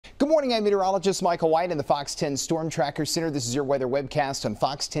Good morning, I'm meteorologist Michael White in the Fox 10 Storm Tracker Center. This is your weather webcast on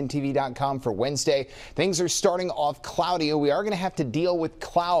fox10tv.com for Wednesday. Things are starting off cloudy. We are going to have to deal with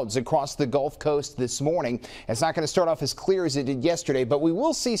clouds across the Gulf Coast this morning. It's not going to start off as clear as it did yesterday, but we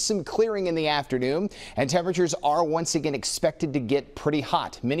will see some clearing in the afternoon, and temperatures are once again expected to get pretty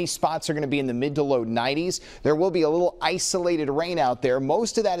hot. Many spots are going to be in the mid to low 90s. There will be a little isolated rain out there.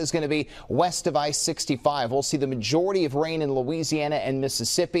 Most of that is going to be west of I-65. We'll see the majority of rain in Louisiana and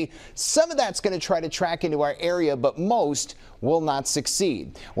Mississippi. Some of that's going to try to track into our area, but most will not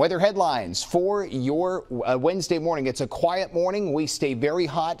succeed. Weather headlines for your Wednesday morning. It's a quiet morning. We stay very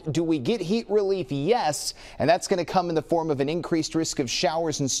hot. Do we get heat relief? Yes. And that's going to come in the form of an increased risk of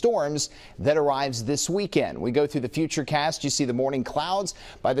showers and storms that arrives this weekend. We go through the future cast. You see the morning clouds.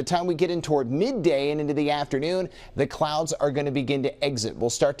 By the time we get in toward midday and into the afternoon, the clouds are going to begin to exit.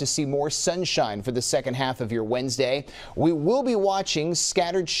 We'll start to see more sunshine for the second half of your Wednesday. We will be watching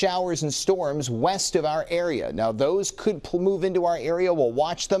scattered showers and storms west of our area. Now, those could move into our area. We'll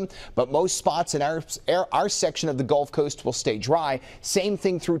watch them, but most spots in our section of the Gulf Coast will stay dry. Same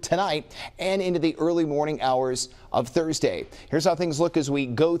thing through tonight and into the early morning hours of Thursday. Here's how things look as we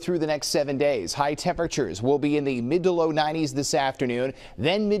go through the next 7 days. High temperatures will be in the mid to low 90s this afternoon,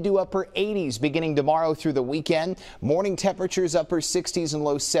 then mid to upper 80s beginning tomorrow through the weekend. Morning temperatures upper 60s and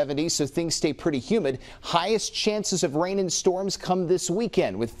low 70s, so things stay pretty humid. Highest chances of rain and storms come this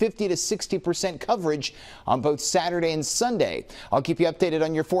weekend with 50 to 60% coverage on both Saturday and Sunday. I'll keep you updated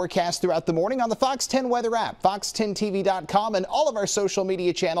on your forecast throughout the morning on the Fox 10 weather app, fox10tv.com, and all of our social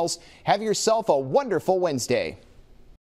media channels. Have yourself a wonderful Wednesday.